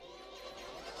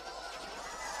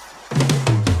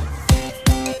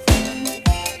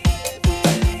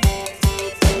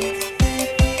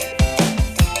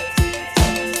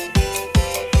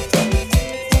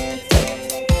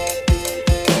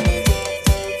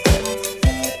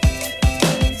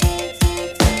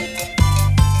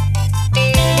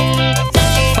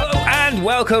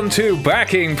Welcome to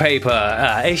Backing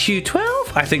Paper, issue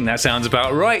 12. I think that sounds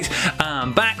about right.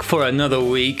 Back for another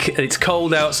week. It's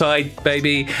cold outside,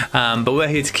 baby, but we're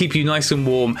here to keep you nice and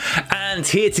warm. And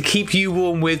here to keep you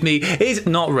warm with me is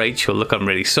not Rachel. Look, I'm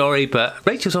really sorry, but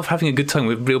Rachel's off having a good time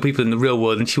with real people in the real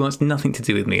world, and she wants nothing to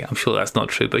do with me. I'm sure that's not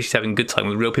true, but she's having a good time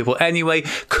with real people anyway.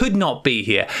 Could not be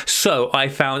here. So I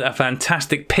found a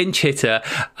fantastic pinch hitter.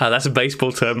 That's a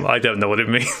baseball term. I don't know what it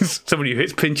means. Somebody who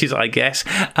hits pinches, I guess.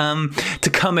 To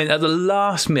come in at the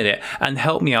last minute and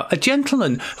help me out. A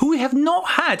gentleman who we have not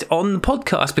had on the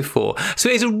podcast before. So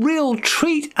it's a real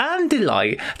treat and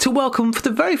delight to welcome for the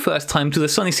very first time to the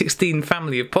Sunny 16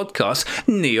 family of podcasts,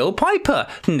 Neil Piper.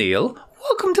 Neil,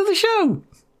 welcome to the show.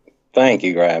 Thank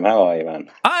you, Graham. How are you, man?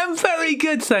 I'm very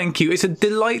good, thank you. It's a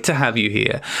delight to have you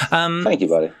here. Thank you,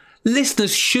 buddy.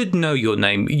 Listeners should know your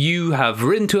name. You have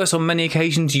written to us on many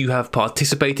occasions. You have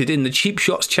participated in the Cheap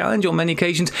Shots Challenge on many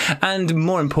occasions. And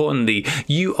more importantly,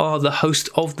 you are the host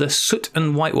of the Soot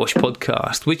and Whitewash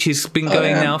podcast, which has been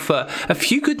going now for a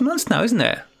few good months now, isn't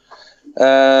it?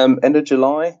 End of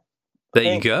July.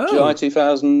 There you go. July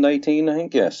 2018, I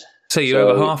think, yes. So you're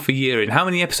over half a year in. How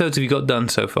many episodes have you got done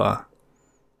so far?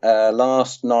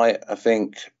 Last night, I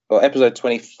think, episode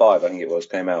 25, I think it was,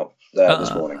 came out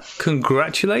this morning.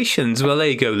 Congratulations. Well, there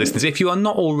you go, listeners. If you are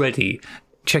not already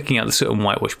checking out the Soot and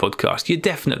Whitewash podcast, you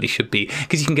definitely should be,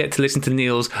 because you can get to listen to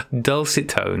Neil's dulcet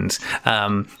tones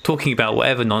talking about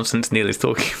whatever nonsense Neil is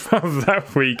talking about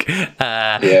that week.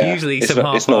 Usually some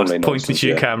half-assed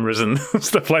point-and-shoot cameras and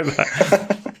stuff like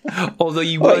that. Although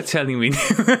you were telling me, Neil,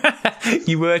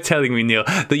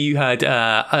 that you had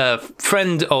a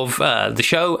friend of the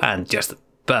show and just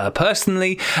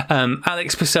personally,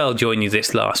 Alex Purcell joined you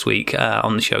this last week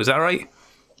on the show. Is that right?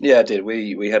 Yeah, I did.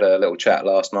 We had a little chat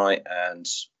last night, and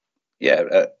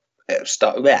it was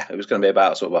going to be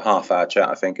about sort of a half-hour chat,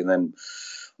 I think, and then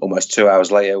almost 2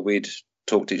 hours later, we'd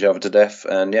talked each other to death,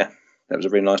 and it was a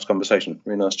really nice conversation,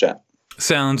 really nice chat.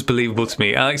 Sounds believable to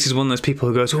me. Alex is one of those people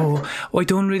who goes, I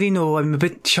don't really know. I'm a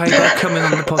bit shy about coming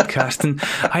on the podcast, and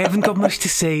I haven't got much to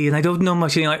say, and I don't know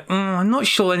much. And you're like, I'm not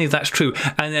sure any of that's true.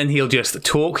 And then he'll just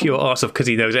talk your arse off because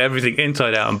he knows everything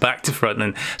inside out and back to front.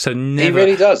 And so never. He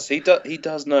really does. He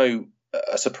does know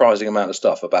a surprising amount of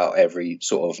stuff about every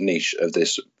sort of niche of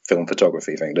this film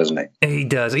photography thing, doesn't he? He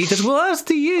does. Well, as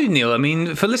do you, Neil. I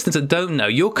mean, for listeners that don't know,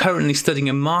 you're currently studying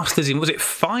a master's in, was it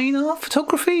fine art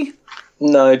photography?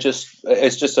 No, it's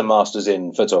just a master's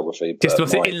in photography.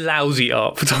 In lousy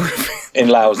art photography. In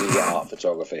lousy art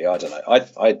photography, I don't know.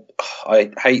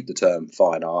 I hate the term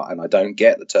fine art, and I don't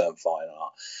get the term fine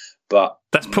art. But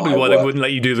that's probably why they wouldn't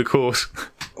let you do the course.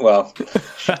 Well,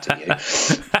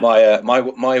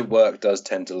 my work does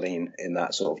tend to lean in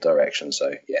that sort of direction.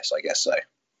 So yes, I guess so.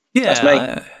 Yeah, that's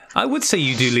me. I would say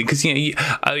you do lean because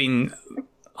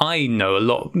I know a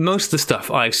lot. Most of the stuff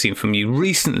I've seen from you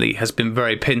recently has been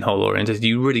very pinhole oriented.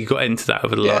 You really got into that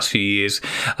over the last few years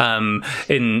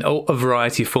in a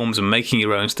variety of forms and making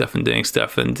your own stuff and doing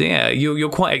stuff. And you're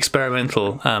quite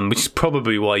experimental, which is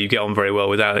probably why you get on very well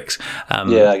with Alex.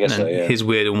 I guess so. Yeah. His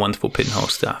weird and wonderful pinhole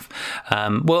stuff.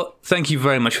 Well, thank you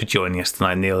very much for joining us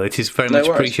tonight, Neil. It is very much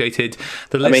appreciated.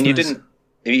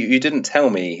 You didn't tell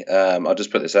me. I'll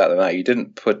just put this out there now. You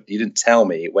didn't tell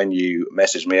me when you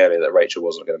messaged me earlier that Rachel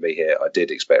wasn't going to be here. I did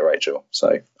expect Rachel,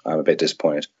 so I'm a bit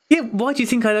disappointed. Yeah, why do you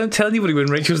think I don't tell anybody when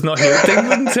Rachel's not here? They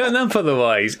wouldn't turn up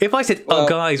otherwise. If I said,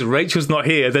 guys, Rachel's not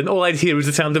here, then all I'd hear is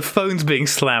the sound of phones being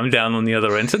slammed down on the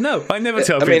other end. So no, I never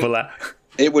tell people that.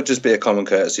 It would just be a common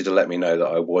courtesy to let me know that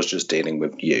I was just dealing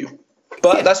with you.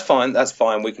 But that's fine. That's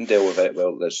fine. We can deal with it.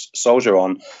 Well, let's soldier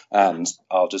on, and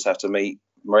I'll just have to meet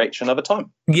Rach another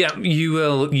time. Yeah, you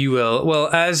will. Well,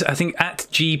 as I think at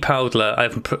G Powdler,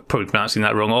 I'm probably pronouncing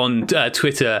that wrong, on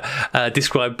Twitter,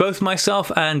 described both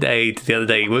myself and Aid the other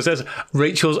day was as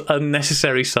Rachel's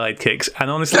unnecessary sidekicks. And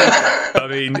honestly, I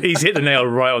mean, he's hit the nail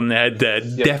right on the head there.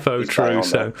 Defo true.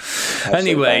 So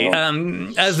anyway,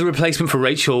 as the replacement for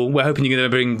Rachel, we're hoping you're going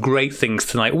to bring great things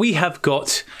tonight. We have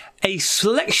got a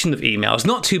selection of emails,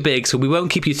 not too big, so we won't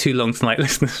keep you too long tonight,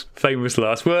 listeners. Famous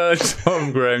last words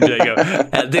from Graham Jago.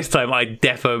 This time I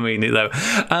defo mean it, though.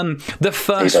 The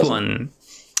first one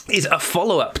is a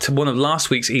follow-up to one of last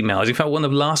week's emails. In fact, one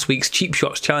of last week's Cheap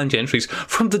Shots Challenge entries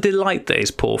from the delight that is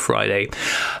Paul Friday.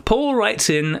 Paul writes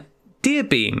in, Dear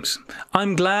Beams,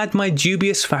 I'm glad my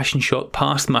dubious fashion shot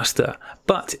passed muster,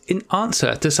 but in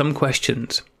answer to some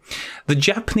questions. The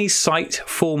Japanese Sight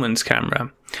Foreman's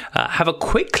camera have a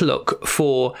quick look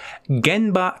for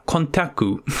Genba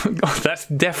Kontaku. That's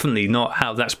definitely not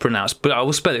how that's pronounced, but I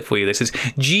will spell it for you. This is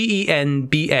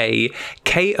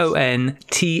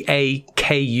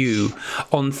GenbaKontaku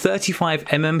on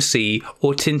 35mmC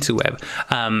or Tinterweb.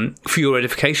 For your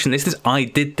edification, I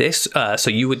did this, so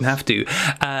you wouldn't have to.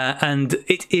 And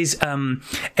it is a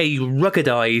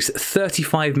ruggedized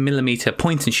 35mm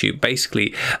point and shoot,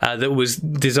 basically, that was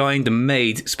designed and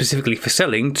made specifically for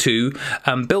selling to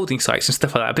building sites and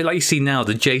stuff like that. A bit like you see now,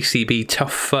 the JCB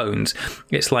Tough phones.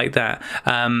 It's like that.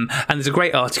 And there's a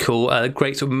great article, a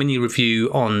great sort of mini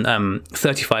review on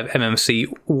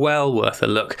 35mmC. Well worth a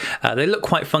look. They look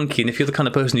quite funky, and if you're the kind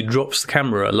of person who drops the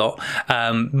camera a lot,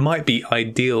 might be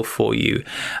ideal for you.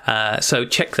 So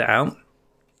check that out.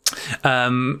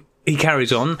 He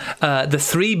carries on. The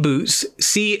three boots,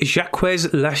 see Jacques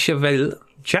Lachevelle.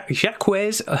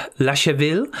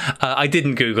 I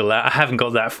didn't Google that. I haven't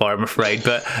got that far, I'm afraid.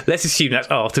 But let's assume that's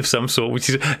art of some sort, which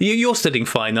is... You're studying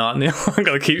fine art, Neil. I'm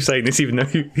going to keep saying this, even though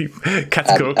you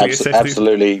categorically assessed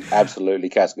it. Absolutely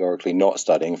categorically not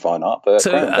studying fine art. But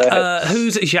so,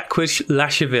 who's Jacques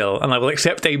Lachevelle? And I will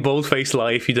accept a bold-faced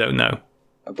lie if you don't know.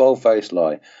 A bold-faced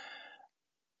lie?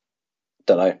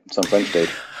 Don't know. Some French dude.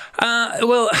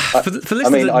 For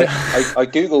listeners, I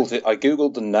googled it. I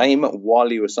googled the name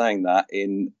while you were saying that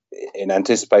in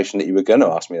anticipation that you were going to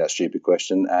ask me that stupid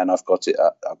question, and I've got it.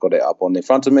 I've got it up on the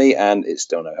front of me, and it's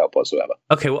still no help whatsoever.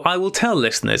 Okay, well, I will tell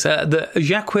listeners that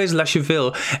Jacques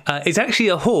Lachevelle is actually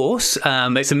a horse.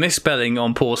 It's a misspelling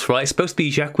on Paul's right. It's supposed to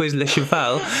be Jacques Le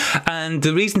Cheval, and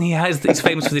the reason he's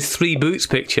famous for this three boots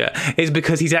picture is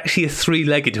because he's actually a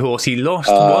three-legged horse. He lost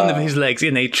one of his legs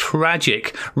in a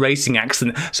tragic racing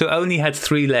accident, so only had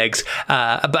three legs,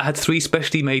 but had three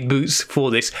specially made boots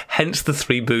for this. Hence the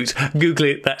three boots. Google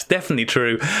it. That's definitely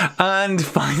true. And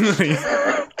finally,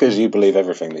 because you believe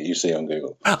everything that you see on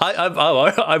Google.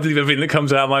 I believe everything that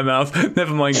comes out of my mouth.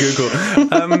 Never mind Google.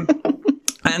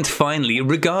 And finally,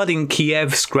 regarding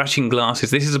Kiev scratching glasses,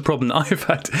 this is a problem that I've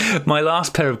had. My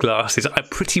last pair of glasses, I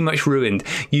pretty much ruined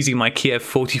using my Kiev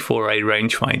 44A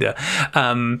rangefinder.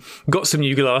 Got some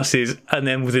new glasses, and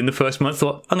then within the first month,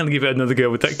 thought, I'm going to give it another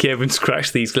go with that Kiev and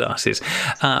scratch these glasses.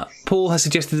 Paul has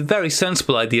suggested a very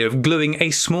sensible idea of gluing a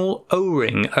small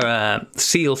O-ring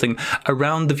seal thing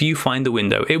around the viewfinder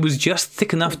window. It was just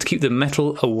thick enough to keep the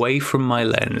metal away from my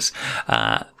lens.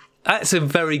 That's a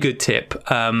very good tip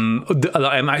that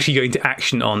I'm actually going to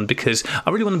action on, because I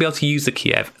really want to be able to use the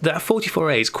Kiev. That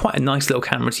 44A is quite a nice little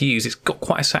camera to use. It's got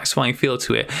quite a satisfying feel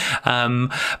to it,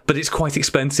 but it's quite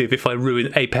expensive if I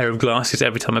ruin a pair of glasses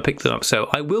every time I pick them up. So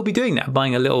I will be doing that,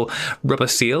 buying a little rubber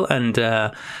seal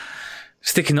and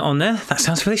sticking it on there. That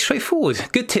sounds really straightforward.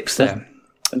 Good tips there.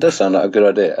 It does sound like a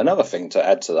good idea. Another thing to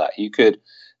add to that, you could...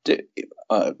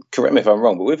 correct me if I'm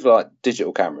wrong, but with like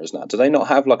digital cameras now, do they not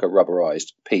have like a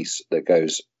rubberized piece that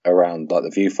goes around like the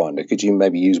viewfinder? Could you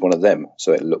maybe use one of them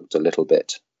so it looked a little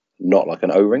bit not like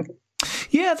an O-ring?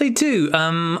 Yeah, they do.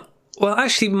 Well,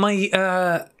 actually,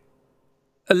 my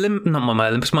my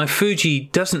Olympus, my Fuji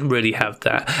doesn't really have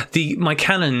that. My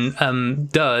Canon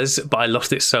does, but I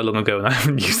lost it so long ago and I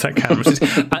haven't used that camera since.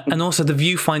 And also the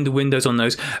viewfinder windows on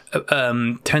those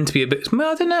tend to be a bit,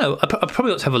 I don't know, I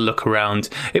probably ought to have a look around.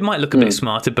 It might look a bit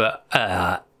smarter, but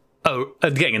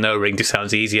getting an O-ring just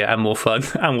sounds easier and more fun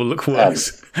and will look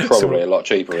worse. And probably a lot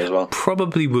cheaper as well.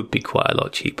 Probably would be quite a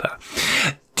lot cheaper.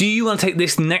 Do you want to take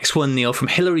this next one, Neil, from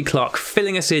Hilary Clark,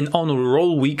 filling us in on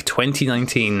Roll Week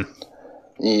 2019?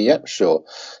 Yep, sure.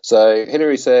 So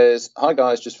Hilary says, hi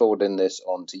guys, just forwarding this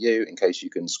on to you in case you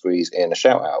can squeeze in a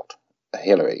shout out.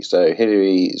 Hilary. So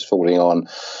Hilary is forwarding on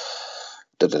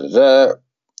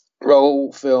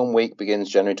Roll Film Week begins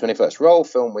January 21st. Roll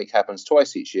Film Week happens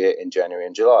twice each year in January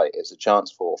and July. It's a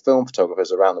chance for film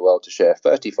photographers around the world to share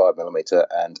 35mm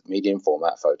and medium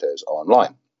format photos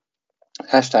online.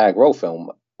 Hashtag Roll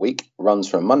Film Week runs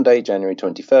from Monday, January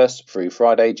 21st through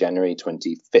Friday, January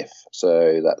 25th.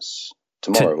 So that's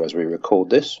tomorrow as we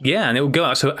record this. Yeah, and it will go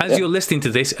out. So as you're listening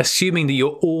to this, assuming that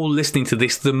you're all listening to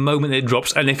this the moment it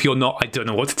drops, and if you're not, I don't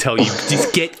know what to tell you.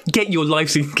 Just get your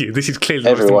life in gear. This is clearly the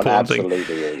Everyone most important absolutely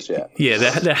thing. Is, yeah. Yeah,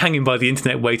 they're hanging by the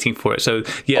internet waiting for it. So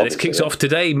yeah, obviously, this kicks off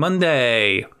today,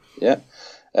 Monday. Yeah.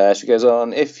 She goes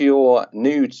on, if you're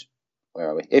new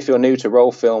to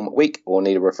Roll Film Week or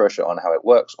need a refresher on how it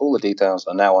works, all the details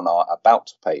are now on our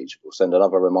About page. We'll send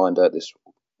another reminder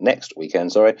next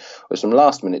weekend, with some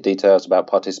last-minute details about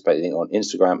participating on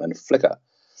Instagram and Flickr.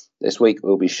 This week,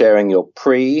 we'll be sharing your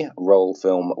pre-Roll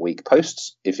Film Week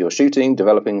posts. If you're shooting,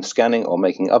 developing, scanning, or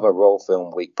making other Roll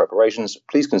Film Week preparations,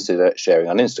 please consider sharing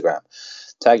on Instagram.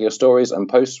 Tag your stories and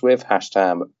posts with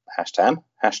hashtag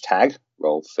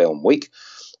Roll Film Week.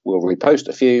 we'll repost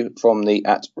a few from the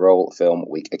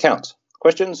 @RollFilmWeek account.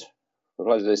 Questions?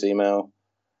 Reply to this email.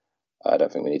 I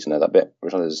don't think we need to know that bit.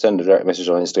 Send a direct message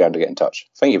on Instagram to get in touch.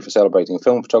 Thank you for celebrating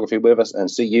film photography with us, and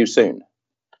see you soon.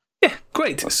 Yeah,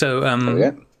 great. So,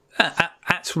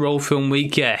 at Roll Film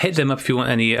Week, hit them up if you want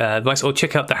any advice, or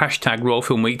check out the hashtag Roll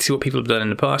Film Week to see what people have done in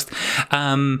the past.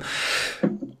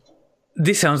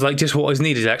 This sounds like just what was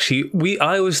needed, actually.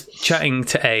 I was chatting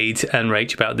to Aid and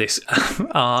Rach about this.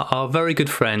 Our very good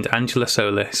friend, Angela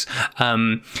Solis,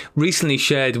 recently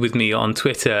shared with me on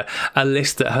Twitter a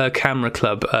list that her camera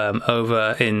club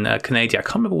over in Canada, I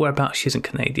can't remember whereabouts she is in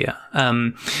Canada.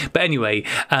 But anyway,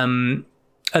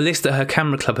 a list that her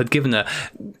camera club had given her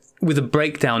with a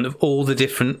breakdown of all the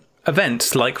different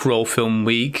events, like Roll Film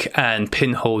Week and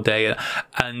Pinhole Day,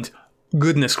 and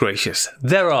goodness gracious,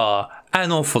 there are an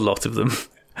awful lot of them.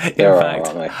 In fact,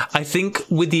 I think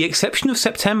with the exception of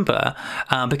September,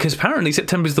 because apparently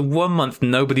September is the one month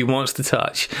nobody wants to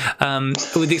touch,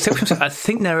 with the exception of, I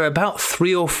think there are about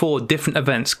 3 or 4 different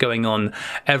events going on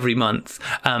every month,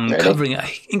 covering an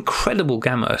incredible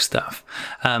gamut of stuff,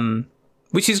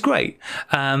 which is great.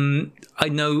 I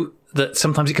know that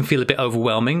sometimes it can feel a bit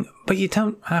overwhelming, but you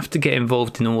don't have to get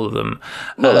involved in all of them.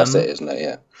 Well, that's it, isn't it?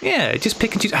 Yeah. Yeah, just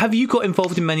pick and choose. Have you got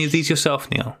involved in many of these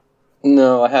yourself, Neil?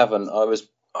 No, I haven't.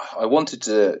 I wanted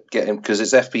to get him because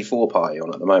it's FP4 party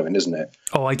on at the moment, isn't it?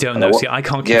 Oh, I don't know. See, I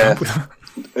can't keep up with them.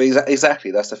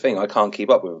 Exactly, that's the thing. I can't keep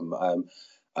up with them.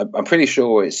 I'm pretty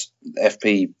sure it's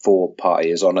FP4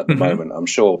 party is on at the moment. I'm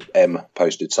sure M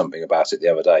posted something about it the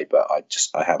other day, but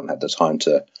I haven't had the time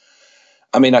to.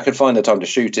 I mean, I could find the time to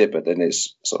shoot it, but then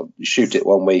it's sort of you shoot it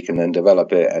one week and then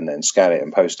develop it and then scan it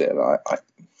and post it, and I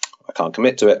can't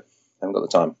commit to it. I haven't got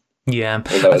the time. Yeah.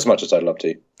 Although as much as I'd love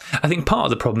to. I think part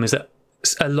of the problem is that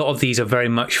a lot of these are very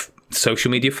much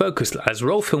social media focused. As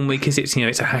Roll Film Week is, it's a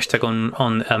hashtag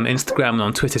on Instagram and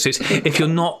on Twitter. So if you're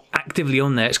not actively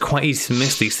on there, it's quite easy to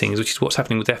miss these things, which is what's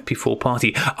happening with FP4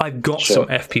 Party. I've got some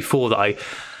FP4 that I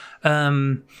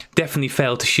definitely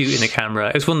failed to shoot in a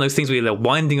camera. It's one of those things where you're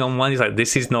winding on one. It's like,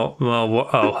 this is not,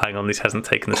 hang on, this hasn't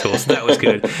taken the source. That was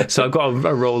good. So I've got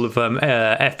a roll of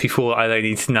FP4 I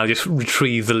need to now just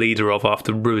retrieve the leader of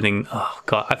after ruining. Oh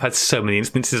God, I've had so many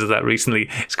instances of that recently.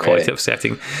 It's quite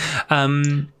upsetting.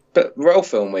 But Roll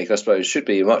Film Week, I suppose, should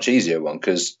be a much easier one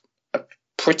because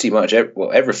pretty much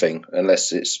everything,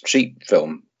 unless it's sheet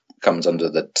film, comes under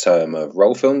the term of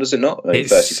roll film, does it not? It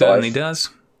certainly does.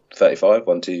 35,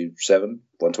 127,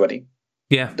 120.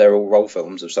 Yeah. They're all roll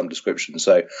films of some description.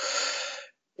 So,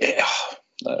 yeah,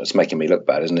 it's making me look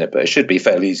bad, isn't it? But it should be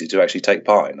fairly easy to actually take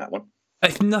part in that one.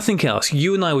 If nothing else,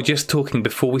 you and I were just talking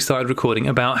before we started recording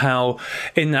about how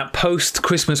in that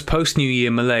post-Christmas, post-New Year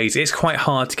malaise, it's quite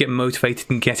hard to get motivated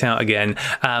and get out again.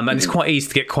 And it's quite easy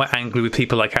to get quite angry with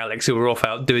people like Alex who are off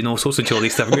out doing all sorts of jolly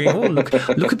stuff. Going, oh,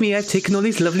 look at me, I've taken all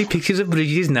these lovely pictures of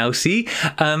bridges now, see?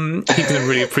 He's going to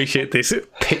really appreciate this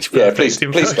pitch perfect. Yeah,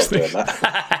 please stop doing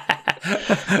that.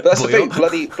 But that's the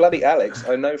thing, bloody Alex,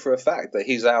 I know for a fact that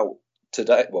he's out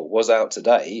today, was out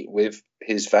today with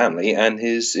his family and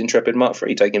his Intrepid Mark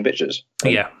III taking pictures.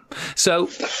 Yeah. So,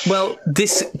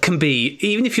 this can be,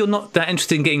 even if you're not that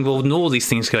interested in getting involved in all these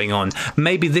things going on,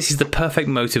 maybe this is the perfect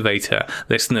motivator,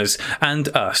 listeners and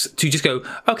us, to just go,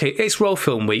 okay, it's Roll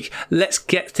Film Week. Let's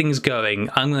get things going.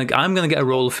 I'm gonna get a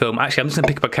roll of film. Actually, I'm just gonna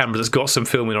pick up a camera that's got some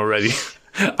filming already.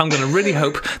 I'm going to really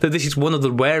hope that this is one of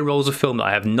the rare rolls of film that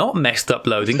I have not messed up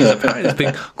loading, because apparently there's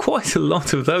been quite a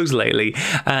lot of those lately,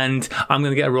 and I'm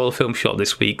going to get a roll of film shot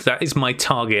this week. That is my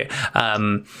target,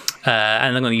 and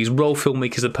I'm going to use Roll Film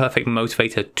Week as the perfect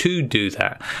motivator to do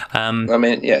that. I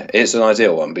mean, yeah, it's an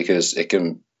ideal one because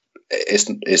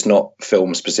it's not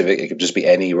film specific. It could just be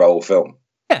any roll film.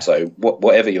 Yeah. So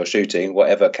whatever you're shooting,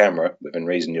 whatever camera within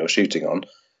reason you're shooting on,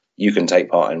 you can take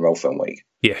part in Roll Film Week.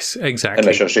 Yes, exactly.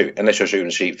 Unless you're shooting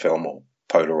a sheet film or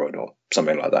Polaroid or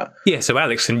something like that. Yeah, so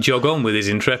Alex can jog on with his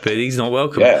Intrepid. He's not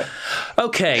welcome. Yeah.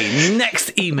 Okay,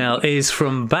 next email is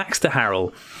from Baxter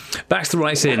Harrell. Baxter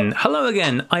writes in, hello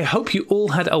again. I hope you all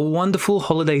had a wonderful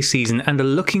holiday season and are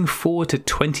looking forward to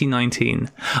 2019.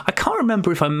 I can't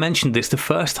remember if I mentioned this the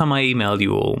first time I emailed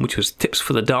you all, which was tips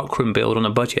for the darkroom build on a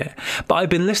budget, but I've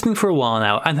been listening for a while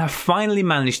now and have finally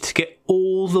managed to get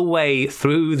all the way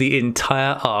through the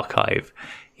entire archive.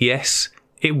 Yes,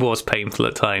 it was painful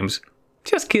at times.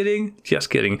 Just kidding.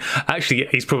 Actually,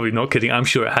 he's probably not kidding. I'm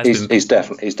sure it has been. He's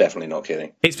definitely not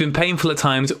kidding. It's been painful at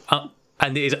times.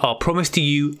 And it is our promise to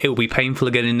you, it will be painful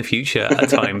again in the future at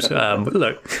times.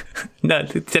 Look, no,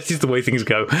 that's just the way things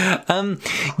go.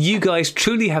 You guys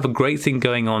truly have a great thing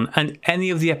going on, and any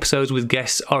of the episodes with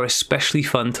guests are especially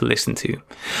fun to listen to.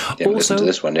 Yeah, listen to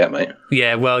this one yet, mate.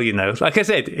 Yeah, well, like I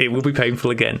said, it will be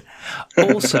painful again.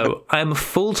 Also, I am a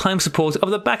full-time supporter of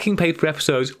the backing paper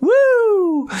episodes.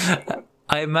 Woo!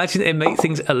 I imagine it makes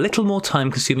things a little more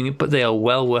time-consuming, but they are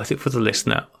well worth it for the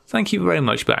listener. Thank you very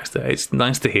much, Baxter. It's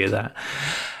nice to hear that.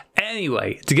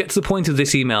 Anyway, to get to the point of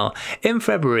this email, in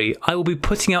February, I will be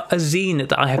putting out a zine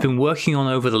that I have been working on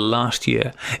over the last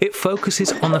year. It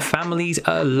focuses on the families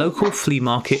at a local flea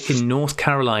market in North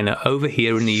Carolina over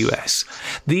here in the US.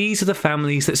 These are the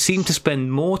families that seem to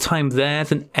spend more time there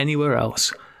than anywhere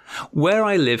else. Where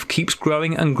I live keeps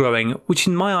growing and growing, which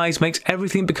in my eyes makes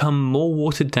everything become more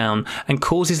watered down and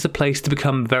causes the place to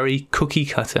become very cookie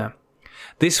cutter.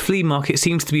 This flea market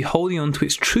seems to be holding on to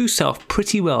its true self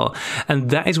pretty well,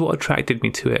 and that is what attracted me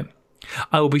to it.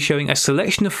 I will be showing a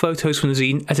selection of photos from the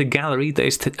zine at a gallery that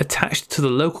is attached to the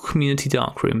local community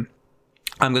darkroom.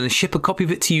 I'm going to ship a copy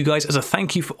of it to you guys as a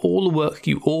thank you for all the work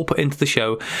you all put into the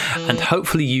show, and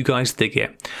hopefully you guys dig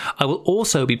it. I will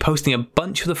also be posting a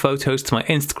bunch of the photos to my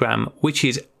Instagram, which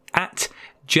is at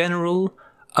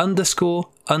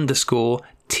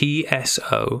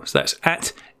general__TSO. So that's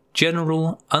at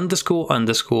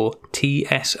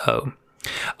general__TSO.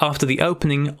 After the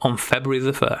opening on February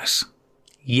the 1st.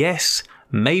 Yes,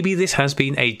 maybe this has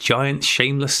been a giant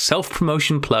shameless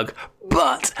self-promotion plug,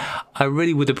 but I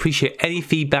really would appreciate any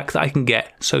feedback that I can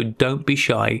get, so don't be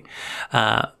shy.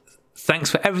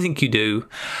 Thanks for everything you do,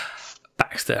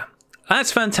 Baxter.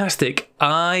 That's fantastic.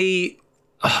 I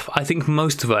think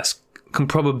most of us can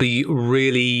probably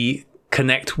really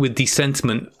connect with the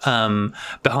sentiment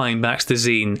behind Baxter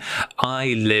Zine.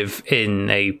 I live in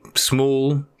a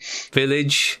small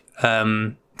village,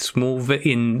 in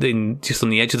just on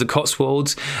the edge of the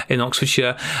Cotswolds in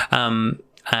Oxfordshire,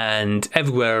 and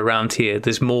everywhere around here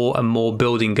there's more and more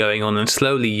building going on, and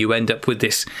slowly you end up with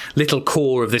this little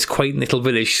core of this quaint little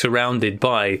village surrounded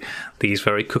by these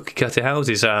very cookie cutter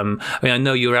houses. I mean, I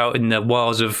know you're out in the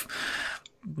wilds of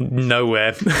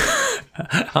nowhere,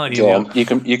 aren't you? Go on. You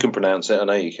can pronounce it. I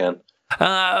know you can.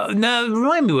 No,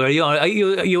 remind me where you are.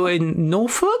 You're in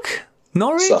Norfolk?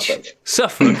 Norwich?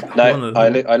 Suffolk. No, I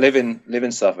live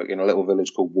in Suffolk in a little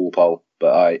village called Walpole,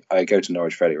 but I go to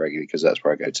Norwich fairly regularly because that's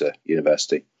where I go to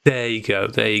university. There you go.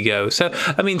 So,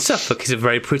 I mean, Suffolk is a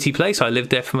very pretty place. I lived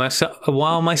there for a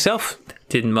while myself.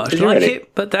 Didn't much like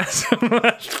it, but that's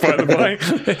by the way.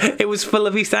 It was full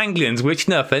of East Anglians, which,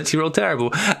 no offence, you're all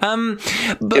terrible.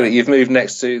 But you've moved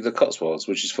next to the Cotswolds,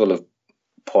 which is full of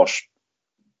posh.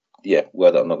 Yeah,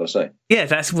 word that I'm not going to say. Yeah,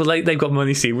 they've got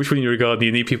money. See, which one you regard?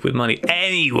 You need people with money.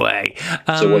 Anyway,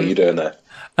 so what are you doing there?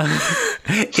 Are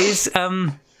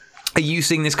you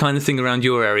seeing this kind of thing around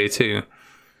your area too?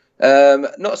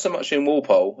 Not so much in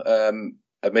Walpole.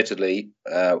 Admittedly,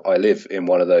 I live in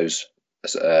one of those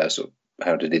sort of,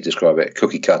 how did he describe it?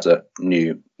 Cookie cutter,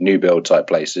 new build type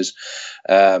places.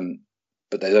 But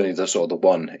there's only the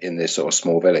one in this sort of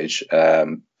small village.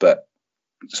 But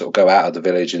sort of go out of the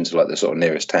village into like the sort of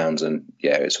nearest towns, and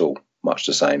yeah, it's all much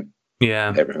the same.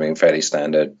 Yeah, everything fairly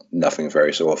standard. Nothing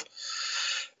very sort of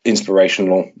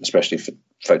inspirational, especially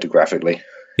photographically.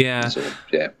 Yeah, sort of,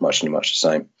 much the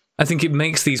same. I think it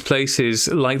makes these places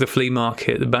like the flea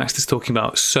market that Baxter's talking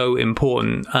about so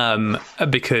important,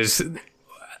 because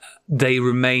they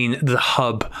remain the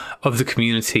hub of the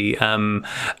community, and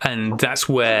that's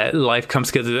where life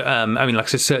comes together. I mean, like I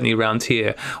said, certainly around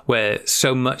here, where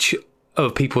so much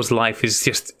of people's life is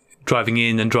just driving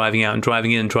in and driving out and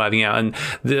driving in and driving out, and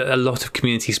a lot of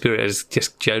community spirit has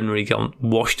just generally gone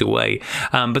washed away.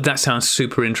 But that sounds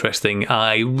super interesting.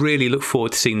 I really look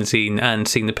forward to seeing the zine and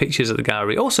seeing the pictures at the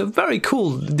gallery. Also, very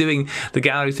cool doing the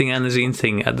gallery thing and the zine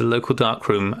thing at the local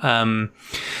darkroom.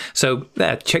 So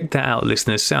yeah, check that out,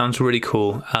 listeners. Sounds really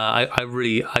cool. I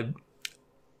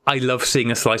love seeing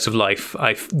a slice of life.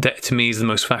 That to me is the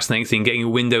most fascinating thing. Getting a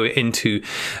window into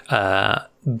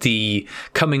the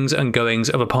comings and goings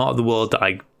of a part of the world that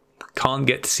I can't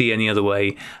get to see any other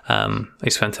way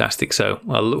is fantastic. So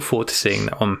I look forward to seeing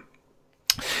that one.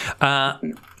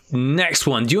 Next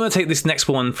one. Do you want to take this next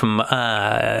one from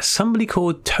somebody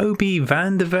called Toby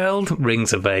Vandervelde?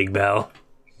 Rings a vague bell.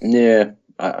 Yeah,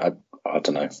 I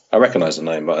don't know. I recognise the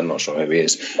name, but I'm not sure who he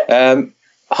is.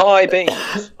 Hi,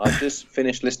 Beans. I've just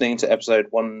finished listening to episode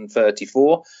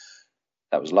 134.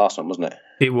 That was the last one, wasn't it?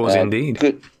 It was indeed.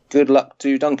 Good luck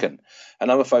to Duncan.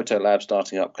 Another photo lab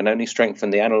starting up can only strengthen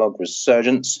the analogue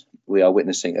resurgence we are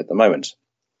witnessing at the moment.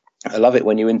 I love it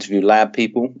when you interview lab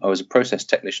people. I was a process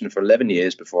technician for 11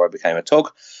 years before I became a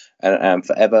TOG, and am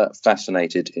forever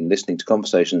fascinated in listening to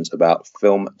conversations about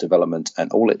film development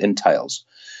and all it entails.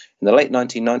 In the late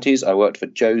 1990s, I worked for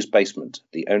Joe's Basement,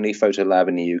 the only photo lab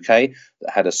in the UK that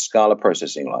had a Scala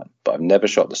processing line, but I've never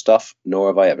shot the stuff, nor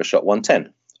have I ever shot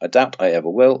 110. I doubt I ever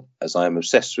will, as I am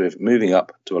obsessed with moving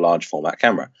up to a large format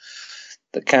camera.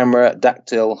 The camera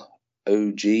Dactyl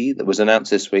OG that was announced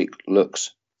this week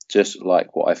looks just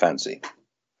like what I fancy.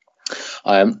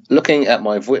 I am looking at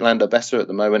my Voigtlander Bessa at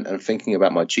the moment and thinking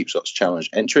about my Cheap Shots Challenge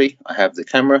entry. I have the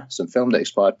camera, some film that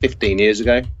expired 15 years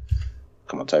ago.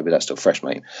 Come on, Toby, that's still fresh,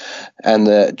 mate. And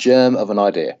the germ of an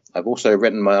idea. I've also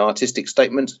written my artistic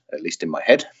statement, at least in my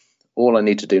head. All I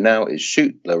need to do now is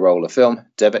shoot the roll of film,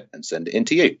 deb it, and send it in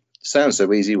to you. Sounds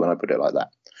so easy when I put it like that.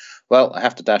 Well, I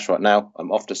have to dash right now.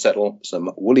 I'm off to settle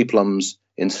some woolly plums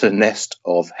into the nest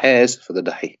of hares for the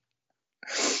day.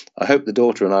 I hope the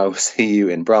daughter and I will see you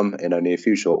in Brum in only a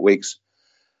few short weeks.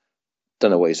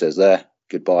 Don't know what he says there.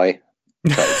 Goodbye.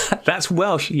 That's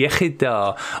Welsh,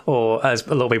 Yechida, or as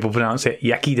a lot of people pronounce it,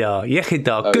 Yakida.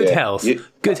 Yechida, good health.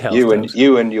 Good health.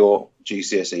 You and your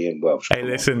GCSE in Welsh. Hey,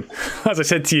 listen, as I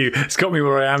said to you, it's got me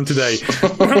where I am today,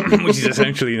 which is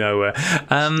essentially nowhere.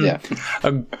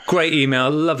 A great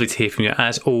email. Lovely to hear from you,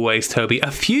 as always, Toby.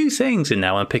 A few things in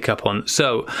now I want to pick up on.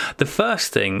 So, the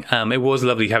first thing, it was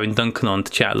lovely having Duncan on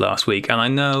to chat last week, and I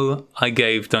know I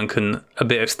gave Duncan a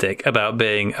bit of stick about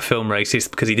being a film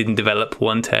racist because he didn't develop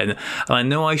 110, and I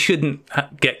know I shouldn't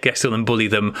get guests on and bully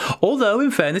them, although, in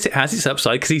fairness, it has its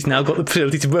upside because he's now got the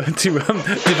facility to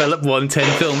develop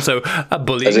 110 films, so a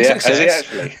bullying success. Has he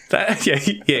actually?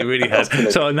 Yeah, it really has.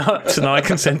 So now I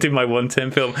can send him my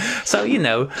 110 film. So,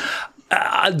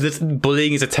 the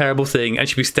bullying is a terrible thing and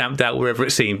should be stamped out wherever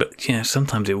it's seen, but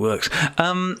sometimes it works.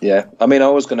 Yeah, I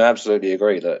was going to absolutely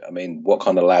agree that, what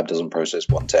kind of lab doesn't process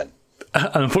 110?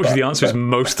 Unfortunately, the answer is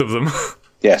most of them.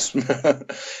 Yes,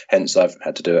 hence I've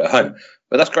had to do it at home.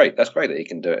 But that's great. That's great that he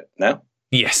can do it now.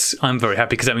 Yes, I'm very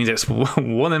happy because that means it's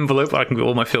one envelope I can get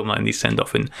all my film that I need to send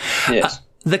off in. Yes.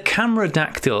 The Camera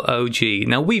Dactyl OG.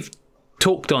 Now, we've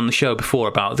talked on the show before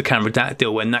about the Camera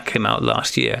Dactyl when that came out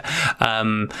last year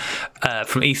from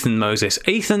Ethan Moses.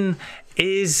 Ethan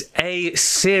is a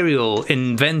serial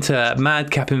inventor,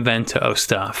 madcap inventor of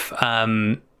stuff.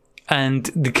 And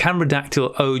the Camera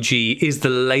Dactyl OG is the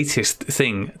latest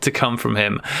thing to come from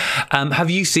him. Have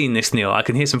you seen this, Neil? I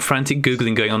can hear some frantic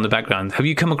Googling going on in the background. Have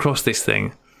you come across this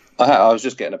thing? I was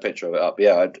just getting a picture of it up.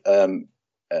 Yeah,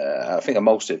 I think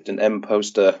Emulsive didn't M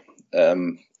post a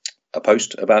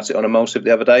post about it on Emulsive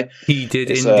the other day. He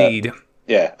did indeed.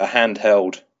 A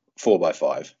handheld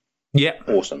 4x5. Yeah,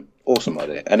 awesome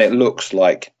idea, and it looks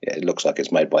like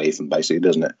it's made by Ethan, basically,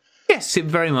 doesn't it? Yes, it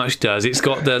very much does. It's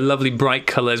got the lovely bright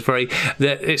colours.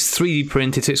 It's 3D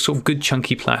printed. It's sort of good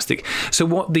chunky plastic. So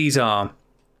what these are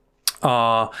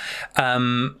for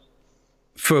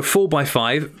a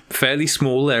 4x5, fairly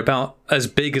small. They're about as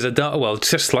big as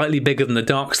just slightly bigger than the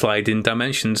Dark Slide in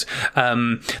dimensions.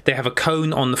 They have a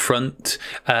cone on the front,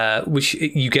 which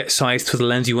you get sized for the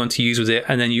lens you want to use with it,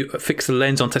 and then you fix the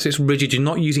lens onto it. So it's rigid. You're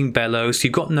not using bellows. So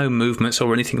you've got no movements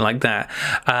or anything like that.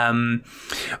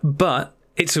 But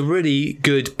it's a really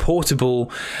good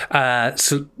portable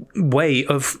way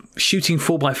of shooting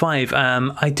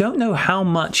 4x5. I don't know how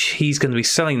much he's going to be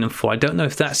selling them for. I don't know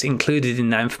if that's included in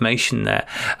that information there.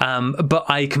 But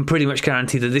I can pretty much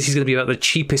guarantee that this is going to be about the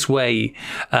cheapest way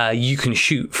you can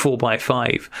shoot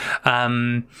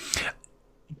 4x5.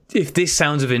 If this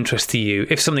sounds of interest to you,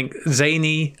 if something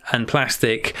zany and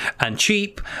plastic and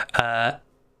cheap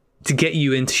to get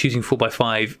you into shooting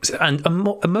 4x5, and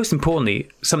most importantly,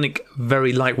 something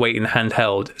very lightweight and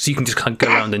handheld, so you can just kind of go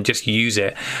around and just use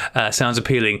it, sounds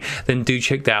appealing, then do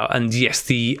check that out. And yes,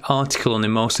 the article on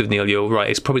Emulsive, Neil, you're right,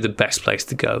 it's probably the best place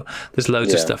to go. There's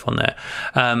loads of stuff on there.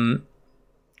 I'm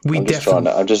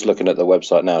just looking at the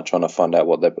website now, trying to find out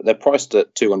what they're priced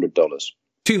at $200.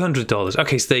 $200.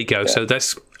 Okay, so there you go. Yeah. So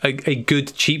that's a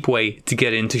good, cheap way to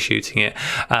get into shooting it.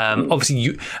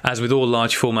 Obviously, as with all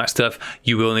large format stuff,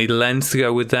 you will need a lens to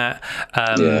go with that.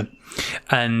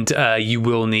 And you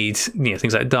will need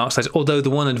things like dark slides. Although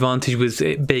the one advantage with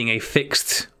it being a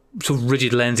fixed sort of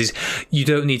rigid lens is you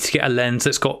don't need to get a lens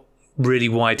that's got really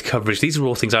wide coverage. These are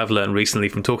all things I've learned recently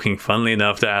from talking, funnily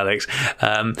enough, to Alex,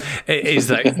 is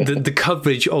that the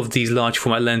coverage of these large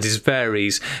format lenses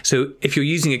varies. So if you're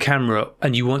using a camera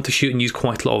and you want to shoot and use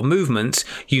quite a lot of movements,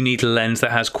 you need a lens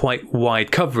that has quite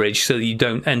wide coverage so that you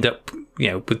don't end up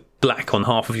with black on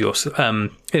half of your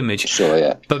image. Sure,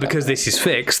 yeah. But because this is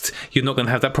fixed, you're not going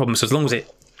to have that problem. So as long as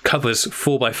it covers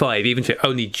 4x5, even if it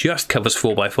only just covers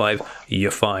 4x5,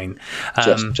 you're fine.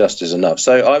 Just is enough.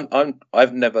 So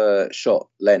I've never shot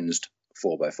lensed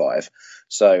 4x5,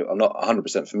 so I'm not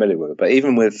 100% familiar with it. But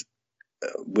even with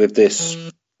this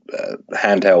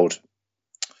handheld,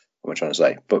 what am I trying to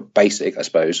say? But basic, I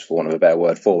suppose, for want of a better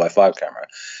word, 4x5 camera.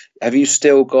 You've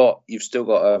still got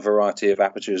a variety of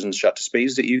apertures and shutter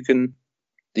speeds that you can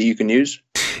use?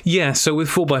 Yeah, so with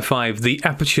 4x5, the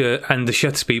aperture and the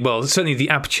shutter speed, well, certainly the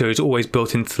aperture is always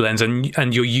built into the lens,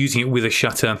 and you're using it with a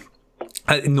shutter.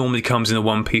 It normally comes in a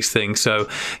one-piece thing. So,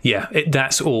 yeah,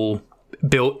 that's all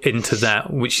built into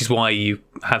that, which is why you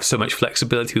have so much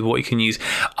flexibility with what you can use.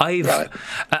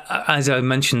 As I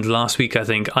mentioned last week, I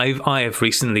think I have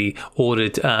recently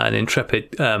ordered an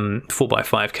Intrepid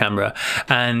 4x5 camera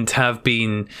and have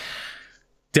been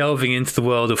delving into the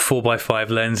world of 4x5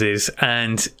 lenses,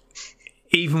 and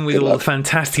even with all the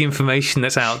fantastic information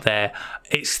that's out there,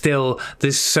 it's still,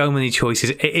 there's so many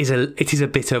choices. It is a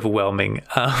bit overwhelming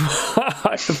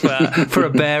for a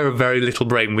bear of very little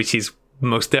brain, which is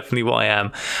most definitely what I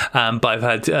am. But I've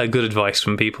had good advice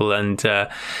from people, and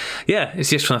it's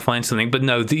just trying to find something. But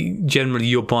no, generally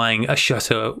you're buying a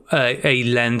shutter, a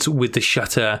lens with the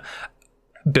shutter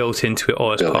built into it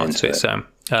or as part of it. So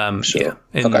sure.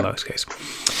 In most cases.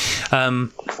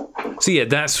 So yeah,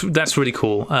 that's really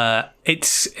cool.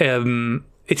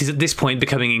 It is at this point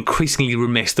becoming increasingly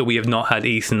remiss that we have not had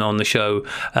Ethan on the show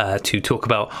to talk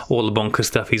about all the bonkers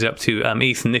stuff he's up to.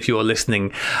 Ethan, if you're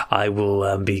listening, I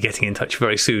will be getting in touch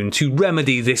very soon to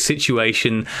remedy this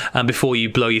situation before you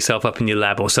blow yourself up in your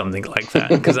lab or something like that,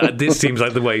 because this seems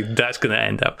like the way that's going to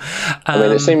end up. I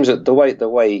mean, it seems that the way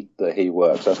that he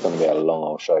works, that's going to be a long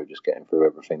old show, just getting through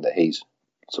everything that he's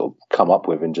sort of come up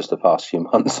with in just the past few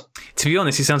months. To be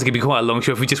honest, it sounds like it'd be quite a long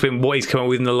show if we just went what he's come up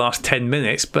with in the last 10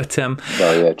 minutes. But oh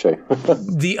yeah, true.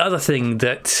 The other thing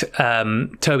that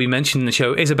Toby mentioned in the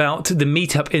show is about the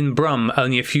meetup in Brum,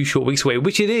 only a few short weeks away,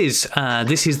 which it is.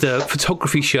 This is the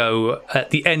photography show at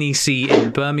the NEC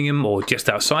in Birmingham, or just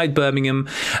outside Birmingham,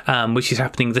 which is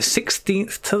happening the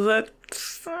 16th to the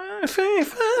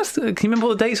 31st. Can you remember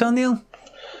what the dates are, Neil?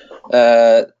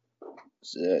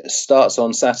 Starts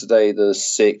on Saturday the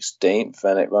 16th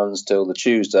and it runs till the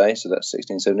Tuesday, so that's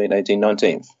 16th, 17th,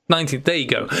 18th, 19th. There you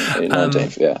go.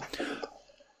 19th, yeah.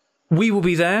 We will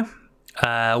be there.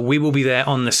 We will be there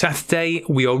on the Saturday.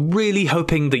 We are really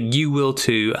hoping that you will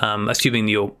too, assuming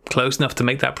you're close enough to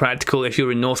make that practical. If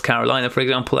you're in North Carolina, for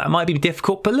example, that might be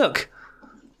difficult, but look,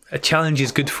 a challenge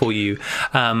is good for you.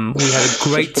 We had a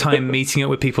great time meeting up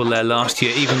with people there last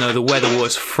year, even though the weather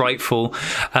was frightful.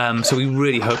 So we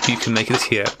really hope you can make it this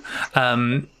year.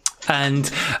 And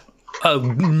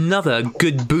another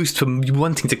good boost for me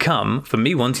wanting to go,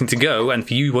 and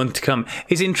for you wanting to come,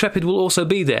 is Intrepid will also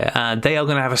be there. They are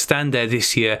going to have a stand there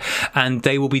this year, and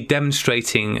they will be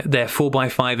demonstrating their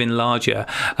 4x5 enlarger.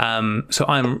 So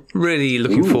I'm really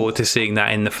looking forward to seeing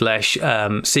that in the flesh,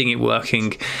 seeing it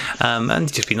working, and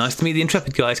it'd just be nice to meet the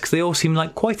Intrepid guys, because they all seem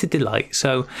like quite a delight.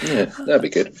 So yeah, that'd be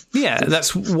good. Yeah,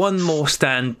 that's one more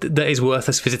stand that is worth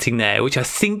us visiting there, which I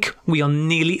think we are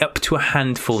nearly up to a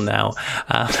handful now.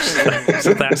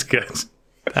 So that's good.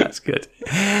 That's good.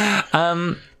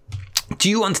 Do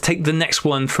you want to take the next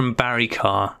one from Barry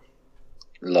Carr?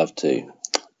 Love to.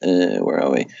 Where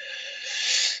are we?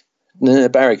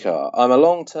 Barry Carr. I'm a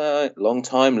long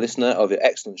time listener of your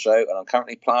excellent show, and I'm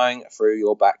currently ploughing through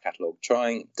your back catalogue,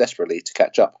 trying desperately to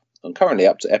catch up. I'm currently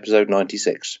up to episode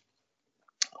 96.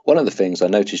 One of the things I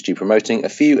noticed you promoting a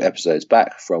few episodes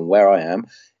back from where I am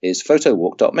is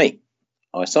photowalk.me.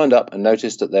 I signed up and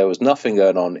noticed that there was nothing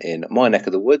going on in my neck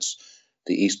of the woods,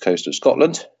 the east coast of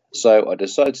Scotland, so I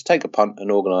decided to take a punt and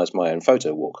organise my own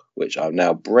photo walk, which I'm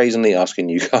now brazenly asking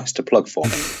you guys to plug for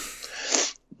me.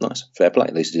 Nice, fair play,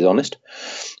 at least he's honest.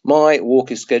 My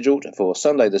walk is scheduled for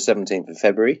Sunday the 17th of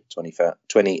February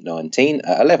 2019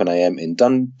 at 11 a.m. in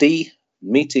Dundee,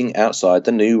 meeting outside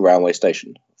the new railway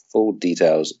station. Full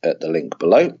details at the link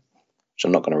below. Which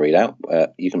I'm not going to read out.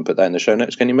 You can put that in the show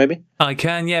notes, can you maybe? I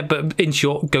can, yeah, but in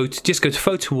short, go to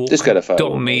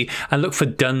photowalk.me and look for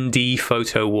Dundee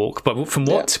Photo Walk. But from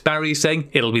what Barry is saying,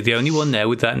 it'll be the only one there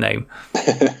with that name.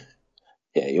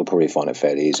 Yeah, you'll probably find it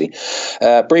fairly easy.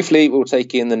 Briefly, we'll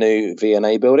take in the new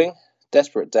V&A building,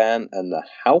 Desperate Dan and the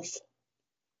Howth,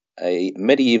 a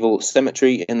medieval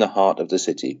cemetery in the heart of the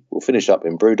city. We'll finish up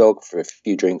in Brewdog for a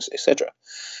few drinks, etc.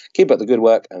 Keep up the good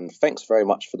work, and thanks very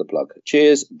much for the plug.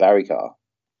 Cheers, Barry Carr.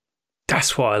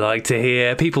 That's what I like to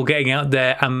hear. People getting out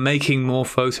there and making more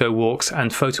photo walks,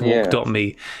 and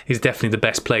photowalk.me is definitely the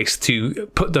best place to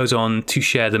put those on, to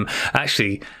share them.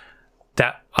 Actually,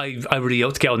 that I really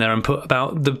ought to get on there and put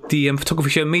about the photography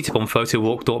show meetup on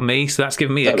photowalk.me. So that's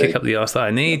given me a kick up the arse that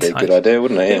I need. That'd be a good idea,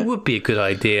 wouldn't it? Yeah. It would be a good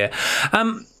idea.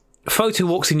 Photo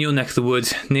walks in your neck of the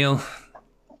woods, Neil?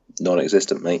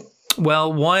 Non-existent, mate.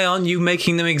 Well, why aren't you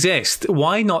making them exist?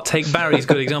 Why not take Barry's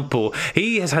good example?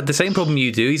 He has had the same problem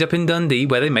you do. He's up in Dundee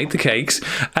where they make the cakes,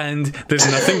 and there's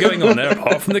nothing going on there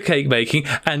apart from the cake making.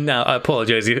 And now, I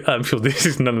apologise, I'm sure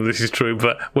none of this is true,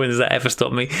 but when does that ever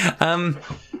stop me?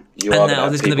 You are now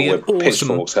there's going to be an awesome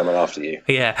pitchforks coming after you.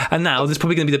 Yeah, and now there's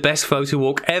probably going to be the best photo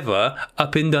walk ever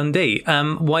up in Dundee.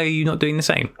 Why are you not doing the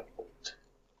same?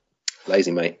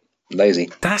 Lazy, mate. Lazy.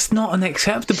 That's not an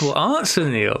acceptable answer,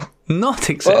 Neil. Not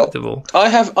acceptable.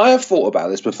 Well, I have thought about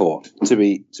this before, to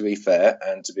be fair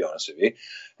and to be honest with you.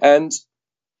 And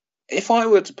if I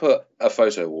were to put a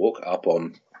photo walk up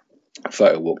on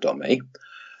photowalk.me,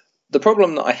 the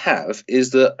problem that I have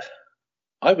is that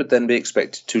I would then be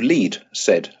expected to lead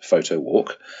said photo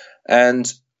walk, and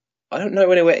I don't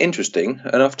know anywhere interesting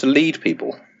enough to lead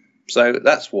people. So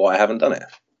that's why I haven't done it.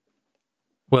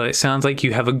 Well, it sounds like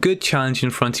you have a good challenge in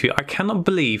front of you. I cannot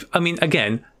believe,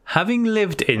 again, having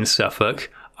lived in Suffolk,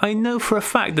 I know for a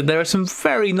fact that there are some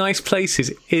very nice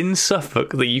places in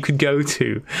Suffolk that you could go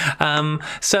to.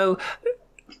 So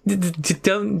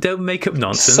don't make up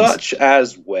nonsense. Such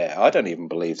as where? I don't even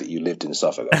believe that you lived in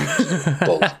Suffolk.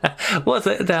 Well,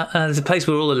 there's a place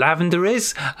where all the lavender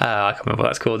is. I can't remember what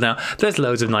that's called now. There's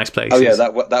loads of nice places. Oh yeah,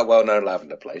 that well-known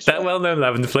lavender place. That well-known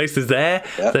lavender place is there.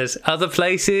 Yeah. There's other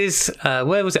places.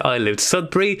 Where was it I lived?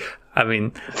 Sudbury.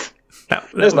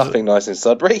 There's nothing nice in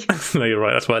Sudbury. No, you're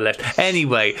right. That's why I left.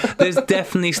 Anyway, there's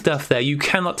definitely stuff there. You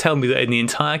cannot tell me that in the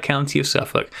entire county of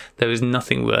Suffolk there is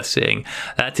nothing worth seeing.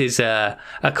 That is a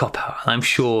cop-out. I'm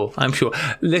sure.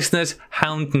 Listeners,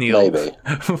 hound Neil. Maybe.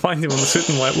 Find him on the Soot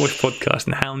and Whitewash podcast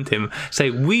and hound him. Say,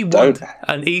 we want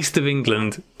an East of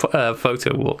England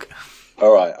photo walk.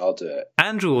 All right, I'll do it.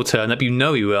 Andrew will turn up. You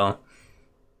know he will.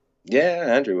 Yeah,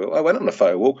 Andrew. I went on a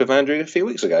photo walk with Andrew a few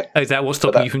weeks ago. Oh, is that what's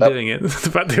stopping you from doing it? The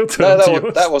fact that he'll turn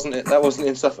that wasn't it. That wasn't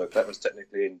in Suffolk. That was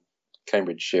technically in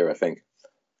Cambridgeshire, I think.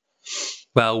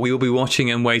 Well, we will be watching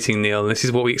and waiting, Neil. This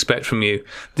is what we expect from you.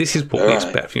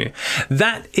 Expect from you.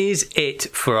 That is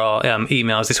it for our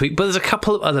emails this week. But there's a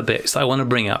couple of other bits that I want to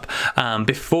bring up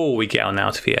before we get on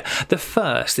out of here. The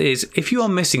first is, if you are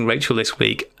missing Rachel this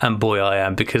week, and boy I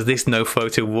am, because this no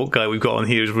photo walk guy we've got on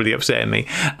here is really upsetting me.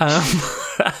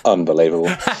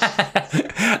 Unbelievable.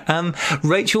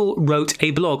 Rachel wrote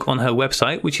a blog on her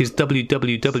website, which is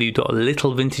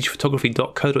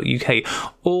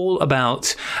www.littlevintagephotography.co.uk, all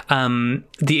about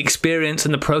the experience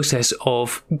and the process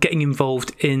of getting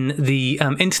involved in the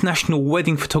International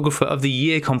Wedding Photographer of the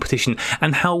Year competition,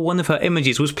 and how one of her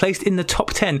images was placed in the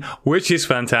top 10, which is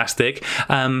fantastic.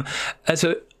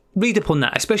 So read up on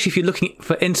that, especially if you're looking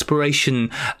for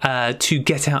inspiration to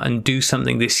get out and do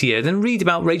something this year. Then read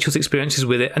about Rachel's experiences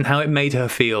with it and how it made her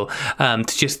feel to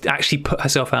just actually put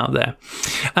herself out there.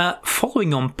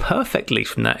 Following on perfectly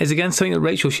from that is again something that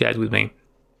Rachel shared with me.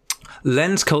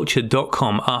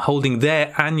 Lensculture.com are holding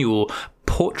their annual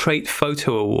Portrait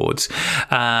Photo Awards.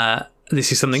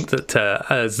 This is something that,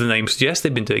 as the name suggests,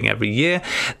 they've been doing every year.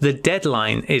 The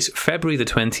deadline is February the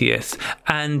 20th,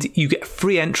 and you get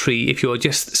free entry if you're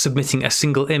just submitting a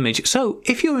single image. So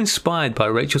if you're inspired by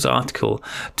Rachel's article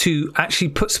to actually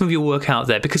put some of your work out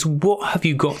there, because what have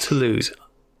you got to lose?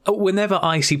 Whenever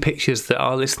I see pictures that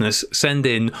our listeners send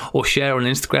in or share on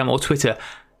Instagram or Twitter,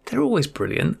 they're always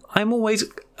brilliant. I'm always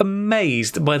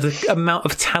amazed by the amount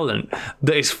of talent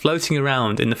that is floating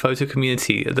around in the photo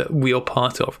community that we are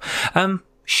part of.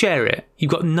 Share it. You've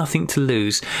got nothing to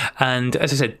lose. And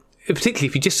as I said, particularly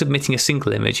if you're just submitting a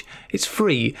single image, it's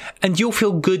free and you'll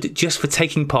feel good just for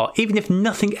taking part. Even if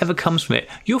nothing ever comes from it,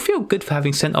 you'll feel good for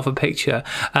having sent off a picture.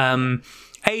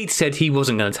 Aid said he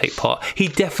wasn't going to take part. He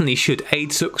definitely should. Aid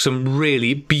took some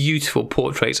really beautiful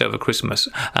portraits over Christmas.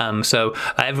 So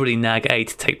everybody nag Aid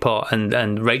to take part,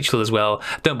 and Rachel as well.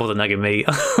 Don't bother nagging me.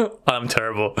 I'm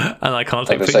terrible and I can't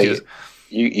take pictures.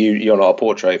 You're not a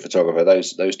portrait photographer.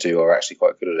 Those two are actually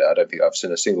quite good at it. I don't think I've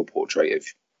seen a single portrait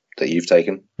that you've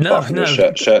taken. No.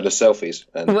 Shirtless selfies.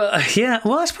 Well, I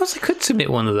suppose I could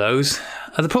submit one of those.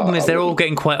 The problem is they're all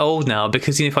getting quite old now,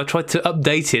 because if I tried to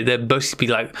update it, they'd mostly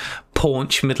be like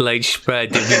paunch, middle-aged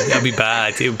spread. It'd be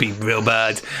bad. It would be real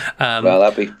bad. Well,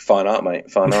 that'd be fine art,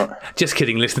 mate. Fine art. Just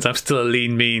kidding, listeners. I'm still a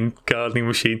lean, mean gardening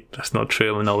machine. That's not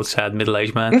true. I'm an old, sad,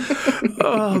 middle-aged man.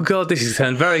 Oh, God, this has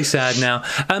turned very sad now.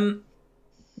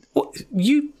 What,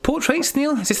 you portraits,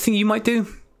 Neil? Is this a thing you might do?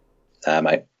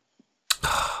 Mate.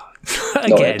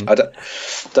 Again, I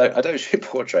don't shoot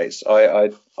portraits.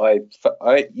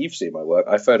 You've seen my work.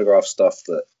 I photograph stuff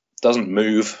that doesn't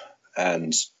move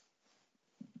and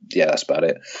yeah, that's about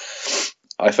it.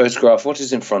 I photograph what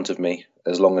is in front of me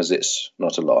as long as it's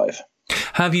not alive.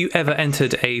 Have you ever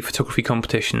entered a photography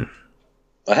competition?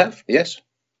 I have, yes.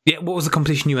 Yeah, what was the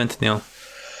competition you entered, Neil?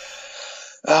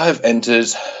 I've entered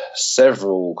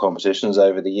several competitions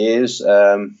over the years.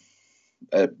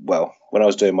 Well, when I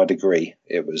was doing my degree,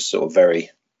 it was sort of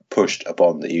very pushed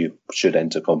upon that you should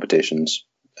enter competitions.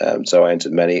 So I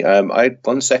entered many. I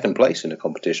won second place in a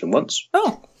competition once.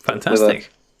 Oh,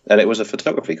 fantastic. And it was a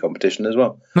photography competition as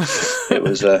well. It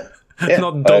was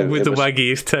not dog with the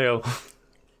waggiest tail.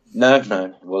 No,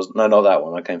 it was not that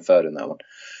one. I came third in that one.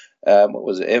 What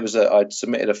was it? It was I'd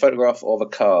submitted a photograph of a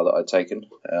car that I'd taken.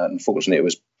 Unfortunately, it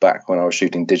was back when I was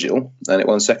shooting digital, and it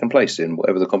won second place in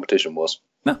whatever the competition was.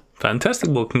 No, fantastic.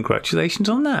 Well, congratulations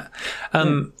on that.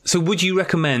 So would you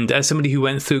recommend, as somebody who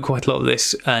went through quite a lot of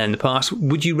this in the past,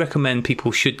 would you recommend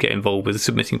people should get involved with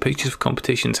submitting pictures for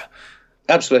competitions?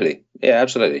 Absolutely. Yeah,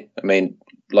 absolutely. I mean,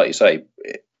 like you say,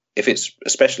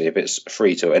 especially if it's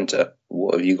free to enter,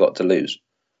 what have you got to lose?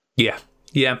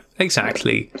 Yeah,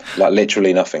 exactly. Like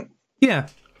literally nothing. Yeah,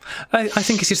 I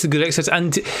think it's just a good exercise.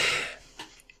 And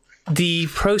the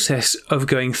process of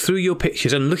going through your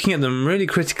pictures and looking at them really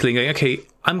critically and going, okay,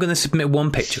 I'm going to submit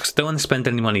one picture because I don't want to spend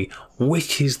any money.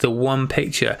 Which is the one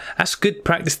picture? That's good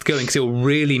practice to go in because it will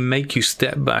really make you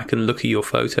step back and look at your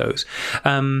photos.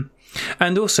 And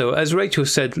also, as Rachel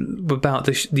said about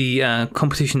the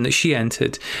competition that she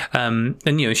entered, and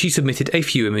she submitted a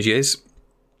few images.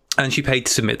 And she paid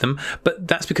to submit them, but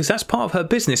that's because that's part of her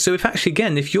business. So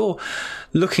if you're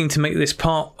looking to make this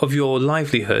part of your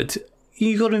livelihood,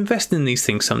 you've got to invest in these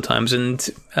things sometimes and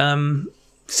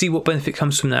see what benefit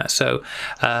comes from that. So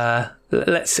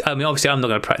obviously I'm not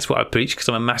going to practice what I preach because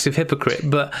I'm a massive hypocrite,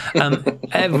 but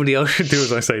everybody else should do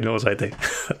as I say, not as I do.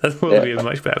 That's probably a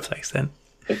much better place then.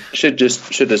 Should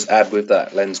just add with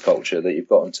that lens culture that you've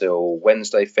got until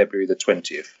Wednesday, February the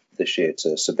 20th this year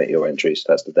to submit your entries.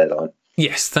 That's the deadline.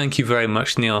 Yes, thank you very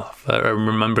much, Neil, for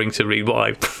remembering to read what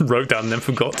I wrote down and then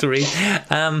forgot to read.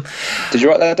 Did you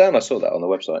write that down? I saw that on the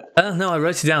website. No, I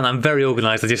wrote it down. I'm very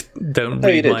organised. I just don't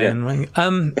read my own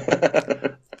writing.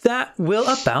 That will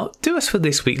about do us for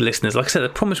this week, listeners. Like I said, I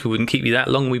promised we wouldn't keep you that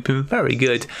long. We've been very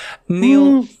good.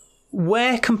 Neil,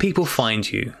 where can people find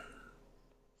you?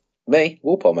 Me?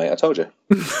 Walpole, mate, I told you.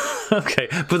 Okay,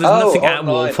 but there's nothing at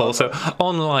Walpole, so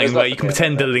online there's where you can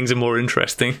pretend that things are more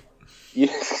interesting.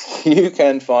 You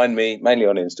can find me mainly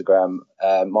on Instagram.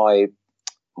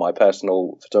 My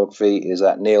personal photography is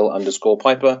at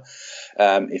Neil_Piper.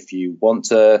 If you want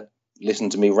to listen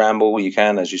to me ramble, you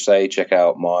can, as you say, check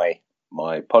out my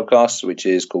podcast, which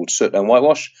is called Soot and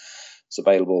Whitewash. It's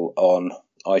available on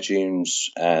iTunes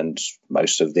and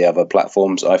most of the other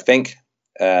platforms, I think.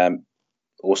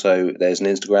 Also, there's an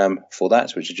Instagram for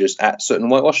that, which is just at Soot and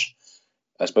Whitewash.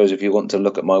 I suppose if you want to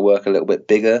look at my work a little bit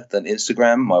bigger than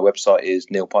Instagram, my website is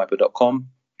neilpiper.com.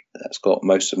 That's got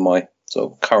most of my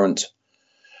sort of current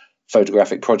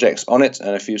photographic projects on it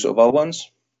and a few sort of old ones.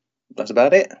 That's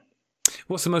about it.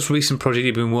 What's the most recent project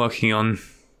you've been working on?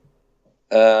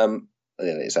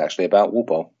 It's actually about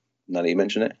Walpole, now that you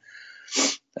mention it.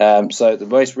 So the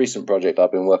most recent project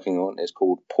I've been working on is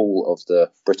called Pool of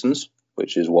the Britons,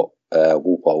 which is what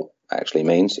Walpole actually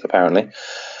means, apparently.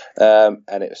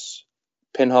 And it's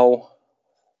pinhole,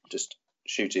 just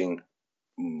shooting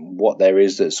what there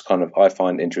is that's kind of I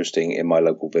find interesting in my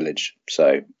local village.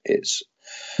 So it's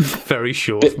very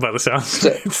short by the sounds.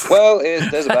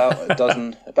 There's about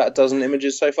a dozen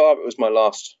images so far. It was my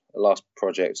last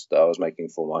project that I was making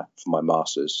for my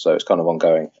masters, so it's kind of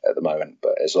ongoing at the moment.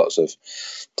 But there's lots of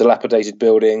dilapidated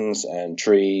buildings and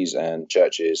trees and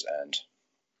churches and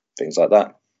things like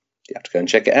that. You have to go and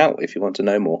check it out if you want to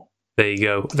know more. There you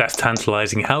go. That's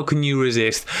tantalising. How can you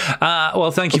resist?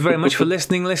 Well, thank you very much for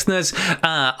listening, listeners.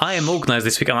 I am organised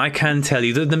this week, and I can tell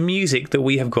you that the music that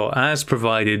we have got, as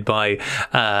provided by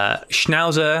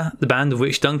Schnauzer, the band of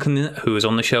which Duncan, who was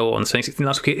on the show on 2016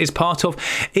 last week, is part of,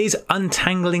 is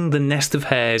Untangling the Nest of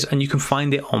Hairs, and you can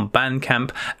find it on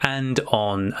Bandcamp and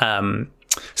on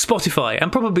Spotify,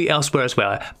 and probably elsewhere as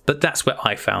well. But that's where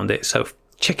I found it, so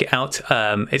check it out.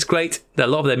 It's great. A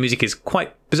lot of their music is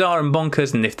quite bizarre and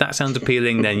bonkers, and if that sounds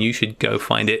appealing, then you should go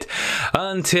find it.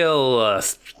 Until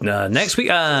next week,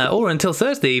 or until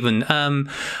Thursday even,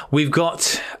 we've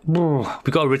got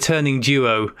a returning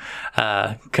duo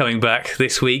coming back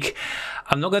this week.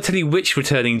 I'm not going to tell you which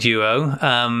returning duo,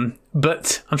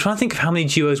 but I'm trying to think of how many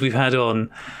duos we've had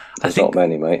on. There's not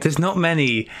many, mate. There's not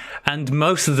many, and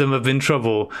most of them have been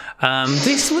trouble.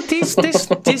 This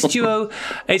duo,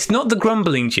 it's not the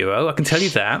grumbling duo, I can tell you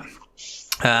that.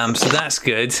 So that's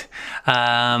good.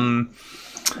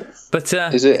 But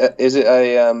is it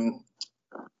a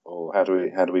or how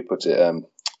do we put it,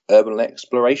 urban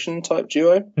exploration type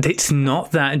duo? It's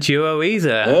not that duo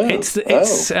either. It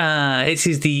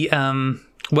is the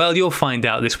well, you'll find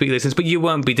out this week, listeners, but you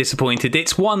won't be disappointed.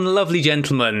 It's one lovely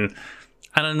gentleman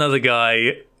and another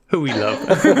guy who we love.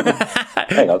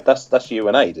 Hang on, that's you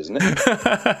and Aid, isn't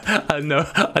it? No,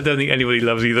 I don't think anybody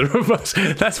loves either of us.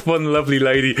 That's one lovely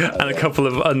lady and a couple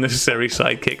of unnecessary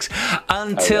sidekicks.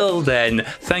 Until then,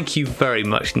 thank you very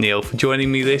much, Neil, for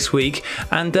joining me this week.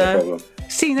 And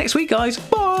see you next week, guys.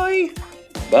 Bye.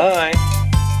 Bye.